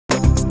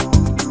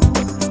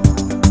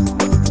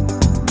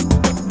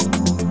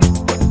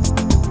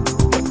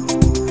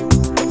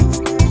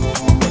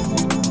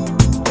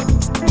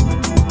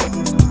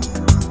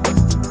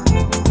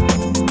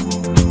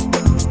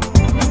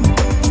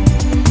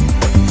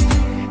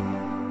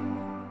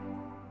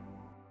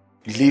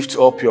lift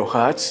up your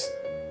hearts.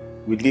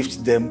 We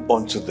lift them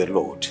unto the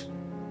Lord.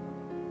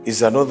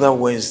 It's another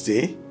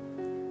Wednesday,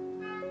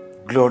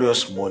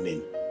 glorious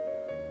morning.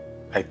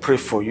 I pray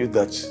for you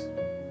that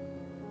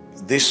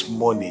this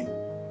morning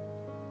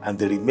and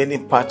the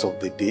remaining part of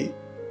the day,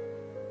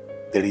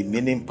 the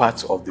remaining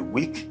part of the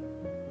week,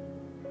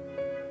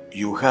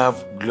 you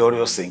have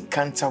glorious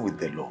encounter with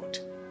the Lord.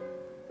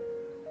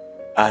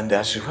 And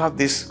as you have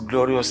this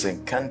glorious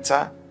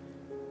encounter,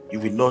 you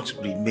will not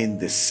remain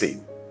the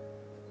same.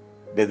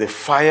 But the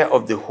fire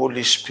of the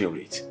Holy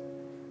Spirit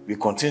will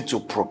continue to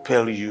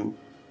propel you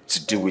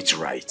to do it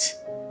right.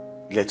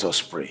 Let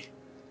us pray.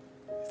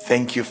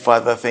 Thank you,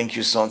 Father. Thank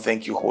you, Son.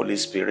 Thank you, Holy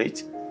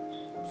Spirit,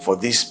 for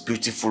this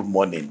beautiful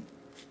morning.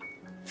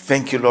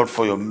 Thank you, Lord,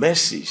 for your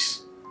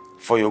mercies,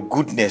 for your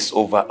goodness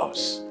over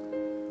us.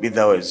 Be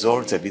thou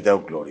exalted, be thou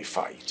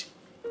glorified.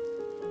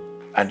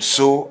 And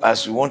so,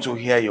 as we want to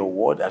hear your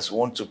word, as we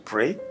want to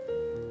pray,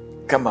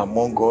 come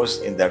among us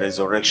in the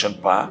resurrection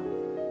power.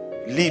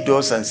 Lead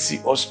us and see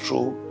us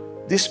through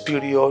this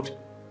period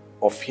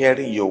of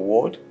hearing your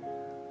word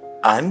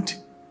and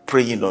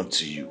praying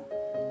unto you.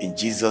 In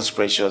Jesus'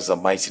 precious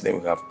and mighty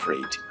name we have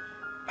prayed.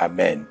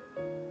 Amen.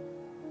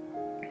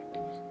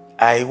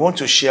 I want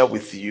to share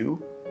with you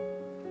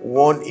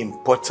one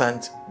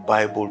important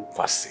Bible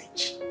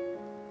passage.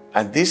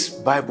 And this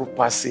Bible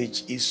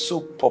passage is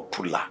so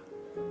popular.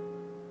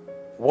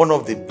 One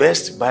of the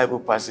best Bible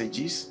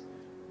passages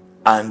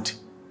and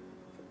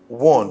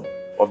one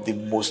of the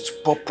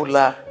most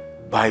popular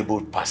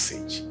Bible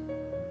passage.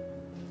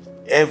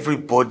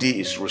 Everybody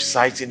is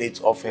reciting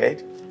it off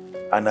head,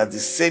 and at the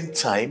same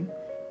time,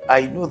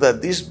 I know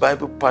that this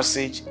Bible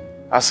passage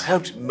has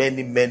helped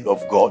many men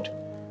of God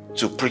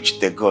to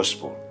preach the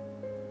gospel.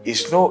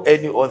 It's no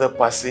any other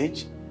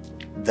passage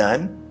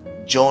than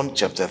John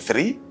chapter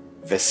 3,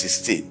 verse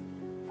 16,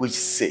 which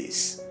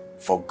says,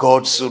 "For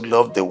God so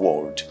loved the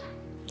world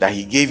that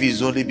he gave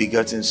his only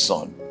begotten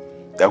Son,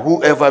 that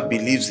whoever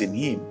believes in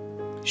him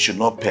should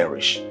not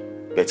perish,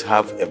 but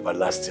have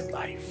everlasting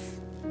life."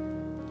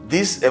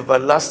 This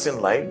everlasting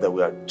life that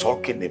we are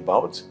talking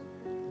about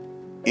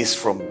is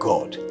from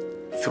God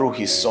through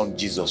his Son,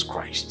 Jesus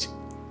Christ.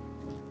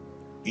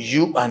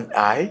 You and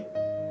I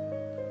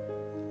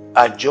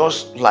are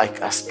just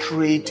like a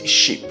strayed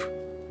sheep.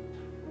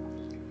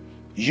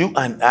 You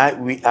and I,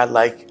 we are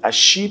like a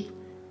sheep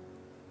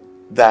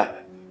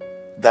that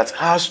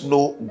has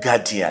no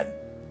guardian.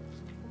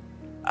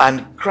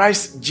 And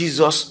Christ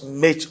Jesus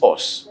made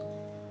us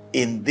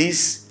in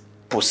this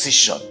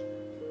position,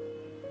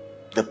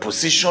 the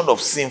position of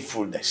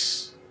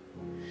sinfulness.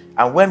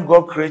 And when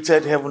God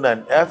created heaven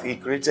and earth, he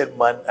created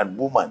man and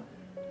woman.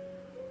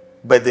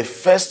 But the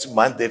first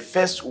man, the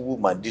first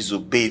woman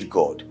disobeyed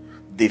God.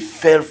 They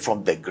fell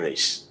from the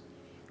grace.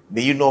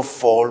 May you not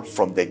fall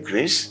from the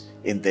grace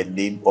in the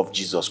name of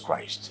Jesus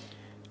Christ.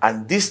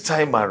 And this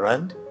time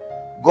around,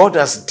 God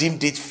has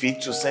deemed it fit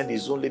to send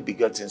his only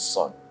begotten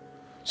Son,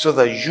 so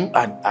that you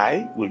and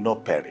I will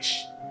not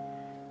perish.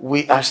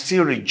 We are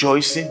still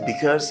rejoicing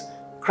because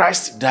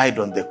Christ died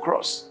on the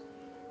cross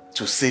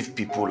to save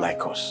people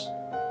like us.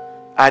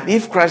 And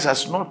if Christ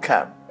has not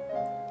come,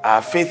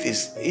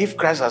 if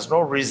Christ has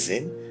not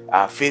risen,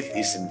 our faith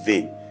is in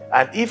vain.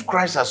 And if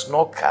Christ has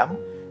not come,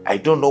 I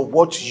don't know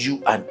what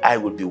you and I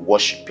will be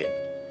worshiping.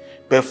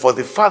 But for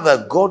the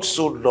Father, God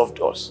so loved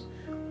us.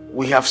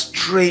 We have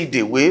strayed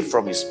away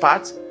from his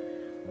path.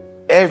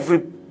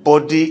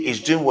 Everybody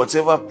is doing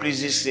whatever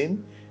pleases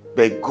him,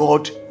 but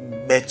God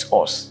met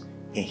us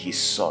in his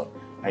Son.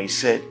 And he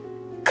said,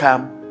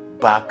 "Come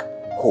back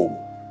home."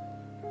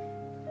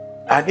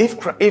 And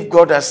if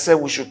God has said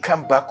we should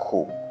come back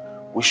home,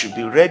 we should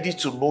be ready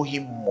to know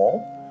him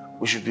more.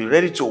 We should be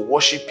ready to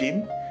worship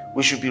him.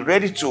 We should be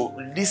ready to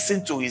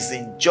listen to his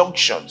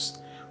injunctions.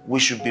 We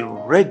should be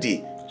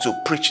ready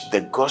to preach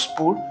the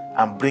gospel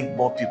and bring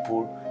more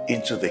people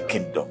into the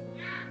kingdom.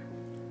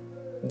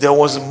 There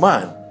was a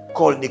man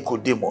called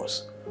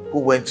Nicodemus who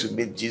went to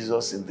meet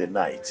Jesus in the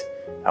night.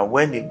 And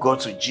when he got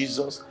to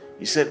Jesus,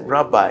 he said,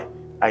 "Rabbi,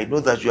 I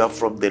know that you are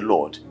from the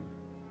Lord.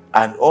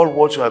 And all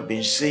what you have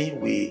been saying,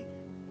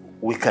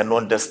 we can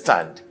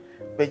understand."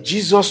 But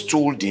Jesus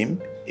told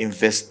him in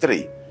verse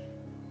 3,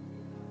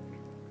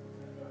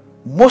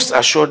 "Most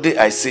assuredly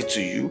I say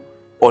to you,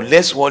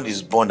 unless one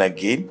is born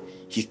again,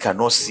 he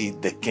cannot see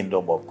the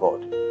kingdom of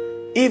God."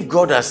 If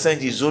God has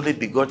sent his only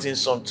begotten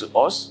Son to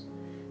us,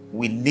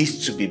 we need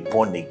to be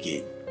born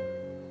again.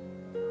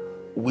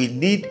 We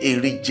need a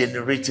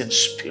regenerating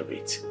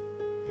spirit.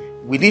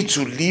 We need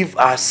to leave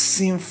our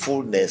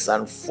sinfulness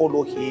and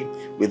follow him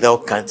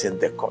without counting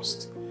the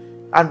cost.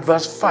 And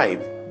verse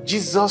 5,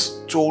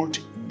 Jesus told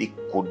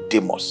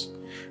Nicodemus.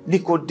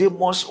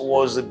 Nicodemus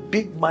was a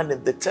big man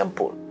in the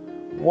temple,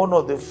 one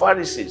of the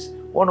Pharisees,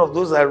 one of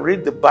those that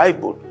read the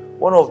Bible,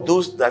 one of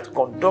those that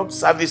conduct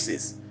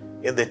services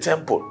in the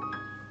temple.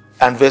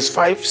 And verse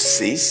 5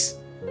 says,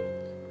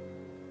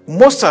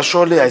 "Most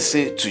assuredly I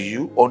say to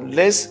you,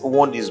 unless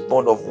one is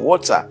born of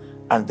water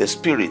and the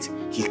Spirit,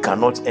 he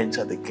cannot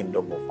enter the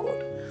kingdom of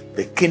God."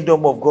 The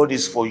kingdom of God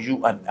is for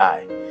you and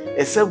I.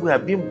 except we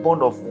have been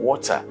born of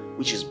water,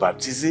 which is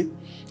baptism,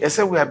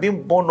 except we have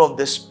been born of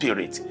the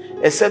Spirit,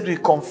 except we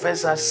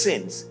confess our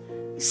sins.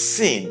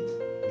 Sin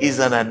is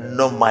an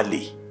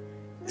anomaly.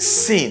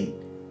 Sin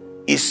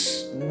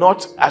is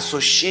not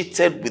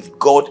associated with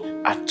God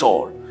at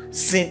all.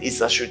 Sin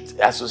is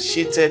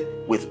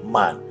associated with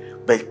man.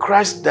 But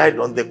Christ died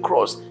on the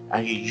cross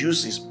and he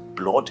used his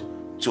blood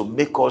to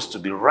make us to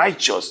be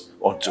righteous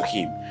unto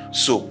him.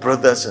 So,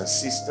 brothers and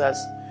sisters,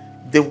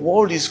 the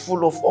world is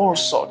full of all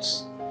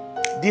sorts.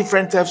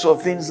 Different types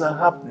of things are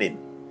happening.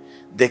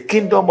 The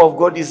kingdom of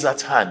God is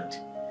at hand.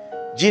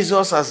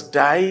 Jesus has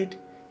died,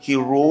 he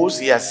rose,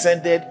 he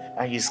ascended,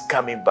 and he's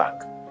coming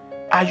back.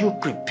 Are you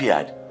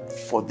prepared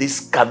for this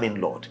coming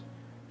Lord?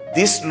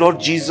 This Lord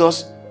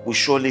Jesus will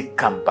surely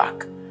come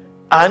back.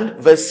 And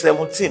verse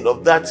 17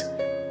 of that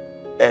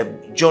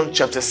John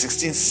chapter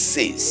 16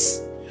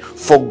 says,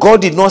 for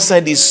God did not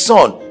send his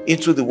Son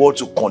into the world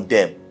to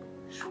condemn.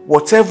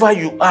 Whatever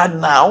you are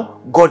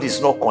now, God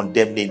is not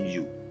condemning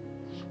you.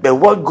 But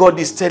what God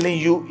is telling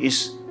you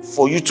is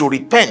for you to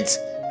repent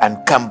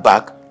and come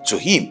back to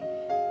him.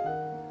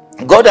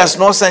 God has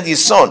not sent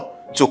his Son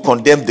to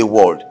condemn the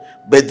world,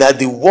 but that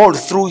the world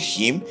through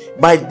him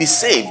might be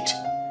saved.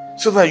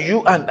 So that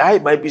you and I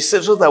might be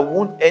saved, so that we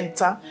won't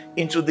enter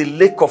into the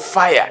lake of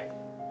fire.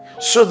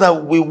 So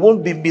that we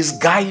won't be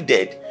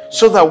misguided,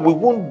 so that we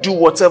won't do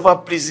whatever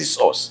pleases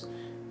us.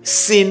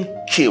 Sin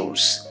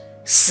kills,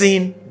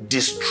 sin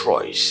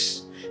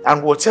destroys.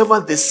 And whatever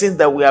the sin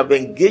that we have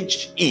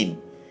engaged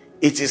in,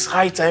 it is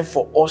high time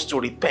for us to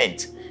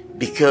repent,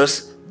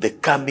 because the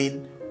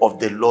coming of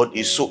the Lord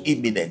is so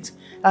imminent.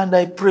 And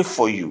I pray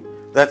for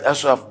you that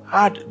as you have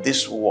heard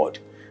this word,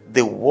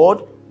 the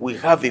word will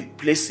have a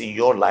place in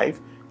your life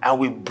and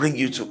will bring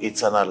you to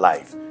eternal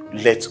life.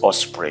 Let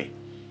us pray.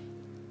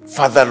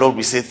 Father, Lord,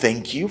 we say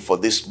thank you for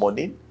this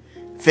morning.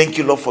 Thank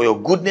you, Lord, for your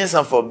goodness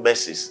and for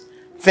mercies.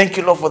 Thank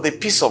you, Lord, for the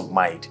peace of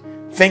mind.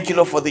 Thank you,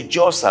 Lord, for the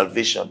joy of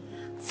salvation.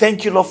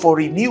 Thank you, Lord, for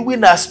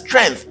renewing our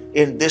strength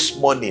in this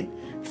morning.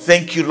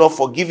 Thank you, Lord,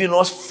 for giving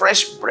us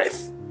fresh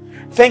breath.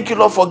 Thank you,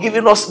 Lord, for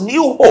giving us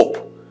new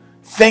hope.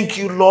 Thank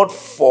you, Lord,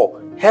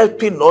 for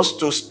helping us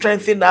to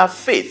strengthen our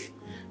faith.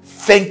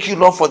 Thank you,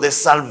 Lord, for the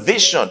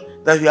salvation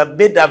that you have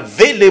made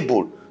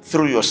available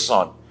through your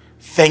Son.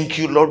 Thank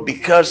you, Lord,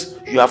 because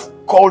you have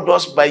called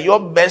us by your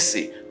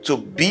mercy to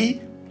be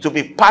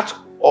part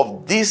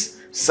of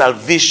this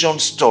salvation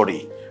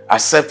story.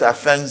 Accept our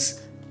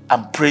thanks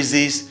and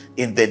praises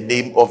in the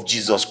name of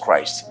Jesus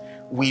Christ.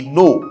 We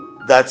know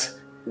that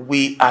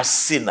we are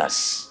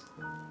sinners.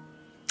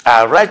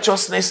 Our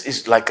righteousness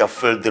is like a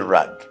filthy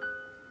rag.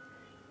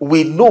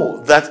 We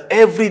know that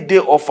every day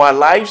of our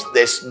lives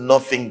there's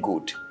nothing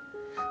good.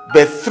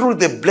 But through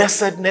the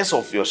blessedness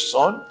of your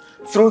Son,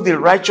 through the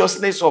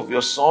righteousness of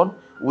your Son,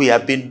 we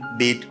have been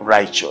made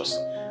righteous.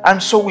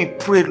 And so we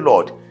pray,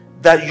 Lord,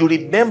 that you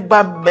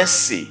remember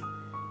mercy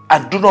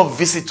and do not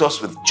visit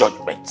us with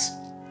judgment.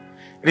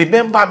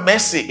 Remember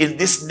mercy in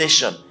this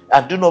nation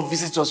and do not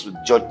visit us with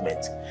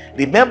judgment.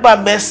 Remember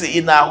mercy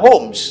in our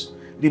homes.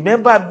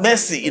 Remember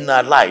mercy in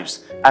our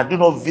lives and do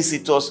not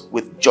visit us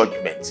with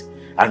judgment.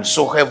 And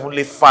so,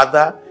 Heavenly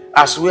Father,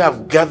 as we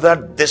have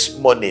gathered this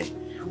morning,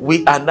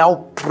 we are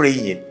now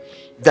praying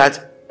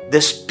that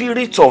the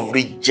spirit of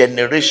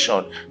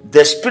regeneration,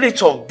 the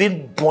spirit of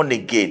being born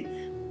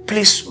again,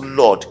 please,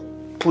 Lord,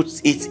 put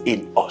it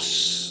in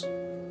us.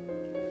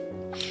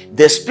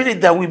 The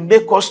spirit that will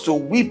make us to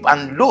weep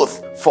and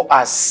loathe for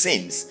our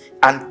sins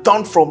and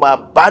turn from our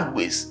bad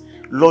ways,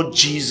 Lord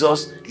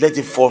Jesus, let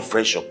it fall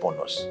fresh upon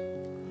us.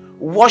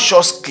 Wash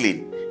us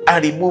clean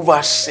and remove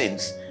our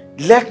sins.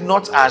 Let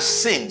not our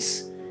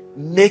sins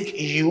make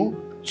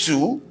you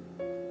to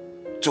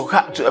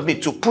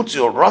put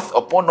your wrath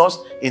upon us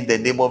in the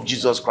name of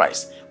Jesus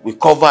Christ. We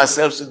cover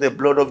ourselves with the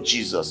blood of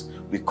Jesus.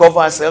 We cover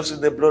ourselves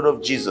with the blood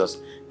of Jesus.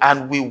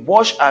 And we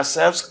wash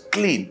ourselves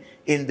clean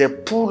in the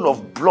pool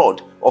of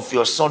blood of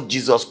your Son,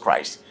 Jesus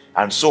Christ.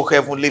 And so,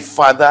 Heavenly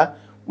Father,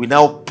 we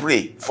now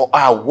pray for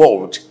our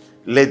world.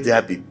 Let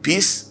there be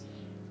peace.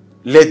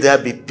 Let there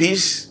be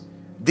peace.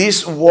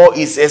 This war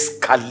is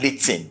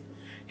escalating.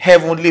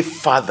 Heavenly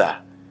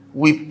Father,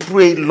 we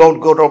pray,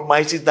 Lord God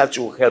Almighty, that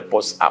you will help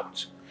us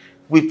out.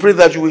 We pray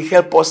that you will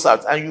help us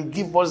out and you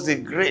give us the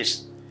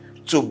grace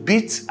to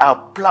beat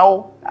our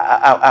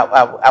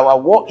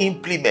war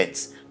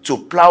implements, to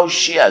plow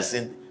shares,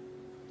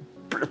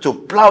 to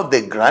plow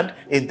the ground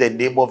in the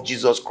name of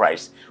Jesus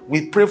Christ.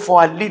 We pray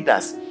for our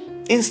leaders.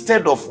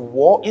 Instead of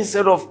war,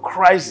 instead of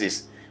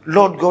crisis,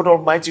 Lord God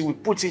Almighty, we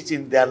put it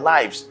in their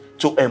lives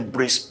to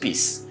embrace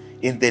peace.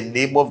 In the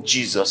name of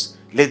Jesus,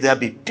 let there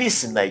be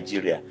peace in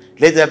Nigeria.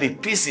 Let there be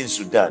peace in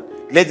Sudan.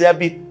 Let there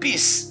be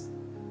peace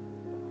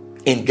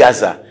in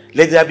Gaza.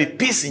 Let there be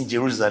peace in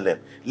Jerusalem.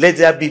 Let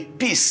there be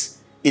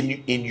peace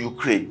in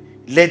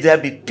Ukraine. Let there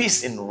be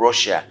peace in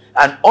Russia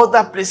and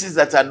other places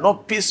that are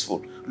not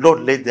peaceful.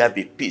 Lord, let there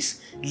be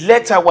peace.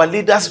 Let our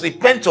leaders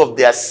repent of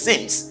their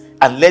sins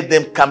and let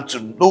them come to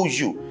know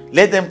you.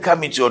 Let them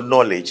come into your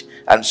knowledge.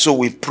 And so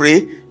we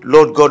pray,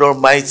 Lord God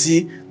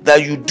Almighty,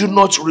 that you do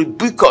not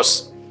rebuke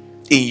us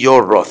in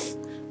your wrath.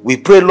 We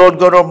pray, Lord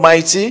God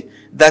Almighty,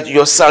 that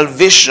your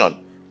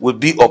salvation will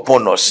be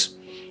upon us,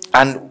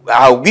 and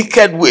our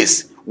wicked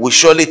ways will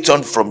surely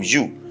turn from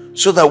you,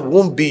 so that we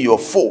won't be your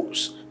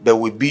foes, but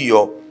will be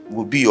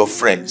your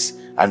friends.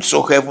 And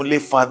so, Heavenly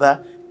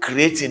Father,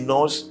 create in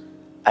us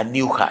a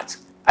new heart,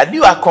 a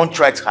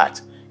contrite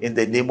heart, in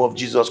the name of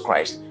Jesus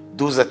Christ.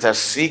 Those that are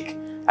sick,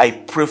 I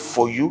pray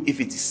for you. If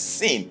it is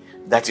sin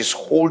that is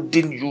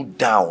holding you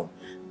down,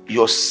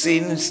 your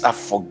sins are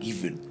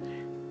forgiven.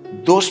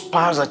 Those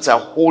powers that are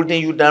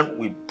holding you down,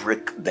 we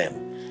break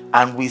them.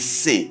 And we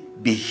say,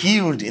 be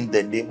healed in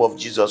the name of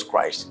Jesus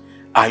Christ.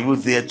 Are you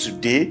there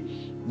today?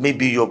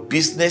 Maybe your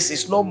business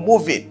is not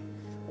moving.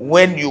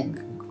 When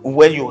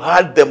you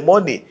had the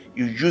money,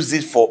 you use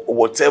it for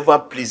whatever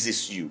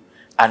pleases you.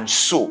 And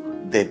so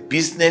the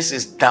business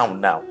is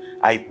down now.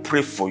 I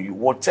pray for you.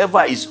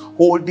 Whatever is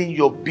holding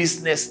your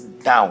business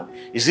down,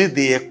 is it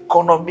the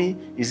economy?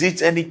 Is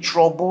it any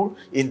trouble?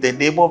 In the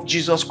name of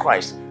Jesus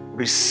Christ,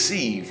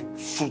 receive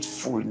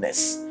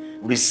fruitfulness.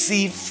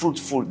 Receive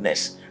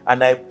fruitfulness.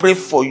 And I pray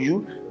for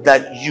you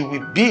that you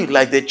will be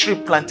like the tree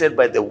planted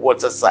by the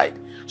waterside,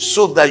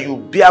 so that you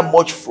bear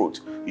much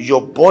fruit.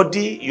 Your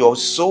body, your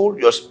soul,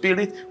 your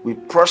spirit will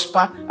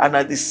prosper, and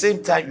at the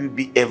same time you will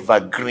be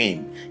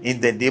evergreen. In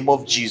the name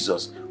of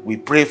Jesus, we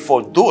pray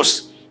for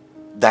those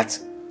that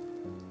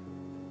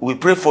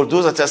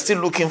are still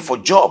looking for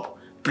job.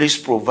 Please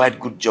provide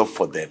good job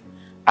for them.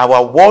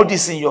 Our world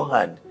is in your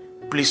hand.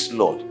 Please,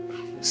 Lord,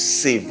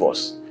 save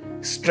us.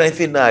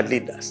 Strengthen our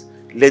leaders.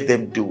 Let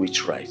them do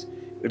it right.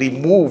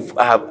 Remove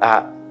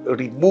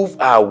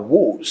our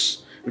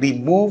woes.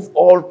 Remove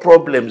all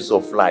problems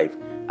of life.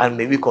 And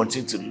may we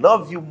continue to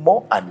love you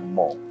more and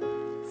more.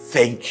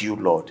 Thank you,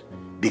 Lord.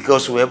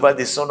 Because whoever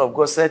the Son of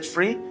God set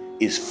free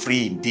is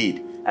free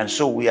indeed. And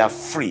so we are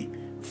free.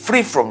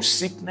 Free from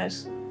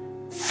sickness.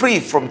 Free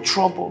from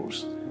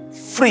troubles.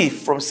 Free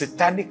from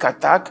satanic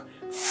attack.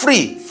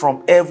 Free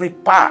from every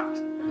power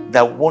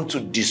that want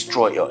to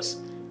destroy us.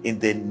 In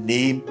the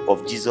name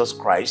of Jesus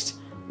Christ,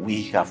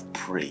 we have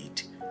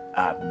prayed.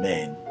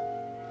 Amen.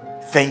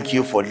 Thank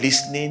you for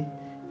listening.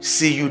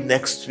 See you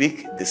next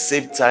week, the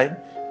same time,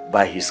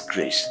 by His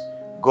grace.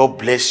 God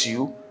bless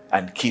you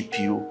and keep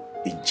you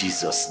in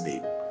Jesus'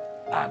 name.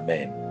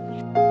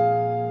 Amen.